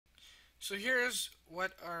So here's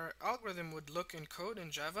what our algorithm would look in code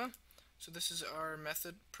in Java. So this is our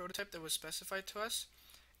method prototype that was specified to us.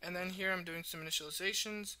 And then here I'm doing some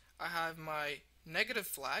initializations. I have my negative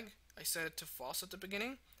flag. I set it to false at the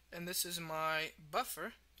beginning. And this is my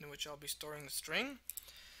buffer in which I'll be storing the string.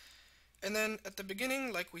 And then at the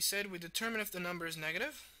beginning, like we said, we determine if the number is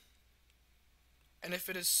negative. And if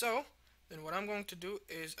it is so, then what I'm going to do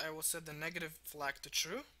is I will set the negative flag to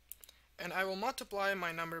true. And I will multiply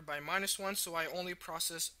my number by -1 so I only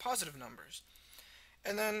process positive numbers.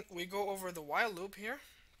 And then we go over the while loop here.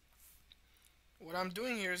 What I'm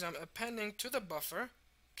doing here is I'm appending to the buffer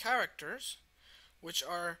characters which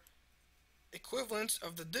are equivalents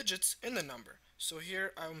of the digits in the number. So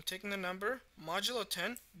here I'm taking the number modulo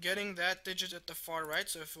 10, getting that digit at the far right.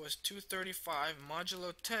 So if it was 235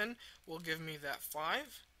 modulo 10 will give me that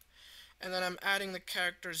 5. And then I'm adding the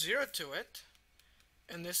character 0 to it.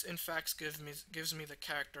 And this in fact gives me the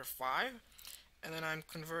character 5. And then I'm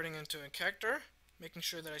converting into a character, making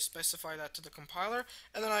sure that I specify that to the compiler,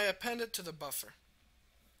 and then I append it to the buffer.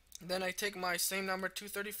 Then I take my same number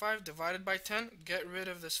 235 divided by 10, get rid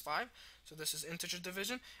of this 5, so this is integer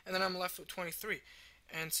division, and then I'm left with 23.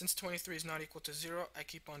 And since 23 is not equal to 0, I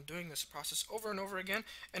keep on doing this process over and over again,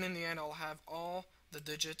 and in the end I'll have all the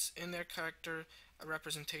digits in their character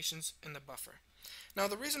representations in the buffer. Now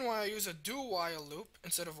the reason why I use a do while loop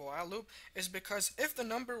instead of a while loop is because if the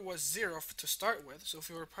number was 0 to start with, so if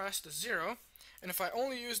we were pressed to 0, and if I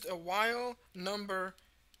only used a while number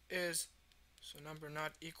is number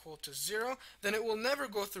not equal to 0, then it will never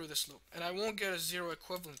go through this loop and I won't get a 0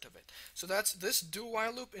 equivalent of it. So this do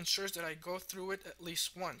while loop ensures that I go through it at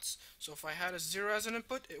least once. So if I had a 0 as an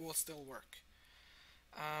input, it will still work.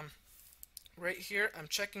 Right here I'm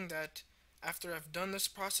checking that after I've done this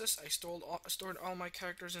process, I stored all my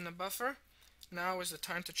characters in the buffer. Now is the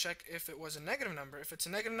time to check if it was a negative number. If it's a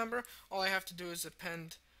negative number, all I have to do is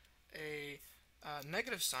append a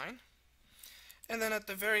negative sign. And then at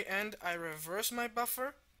the very end, I reverse my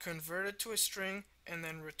buffer, convert it to a string, and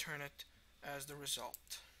then return it as the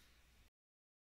result.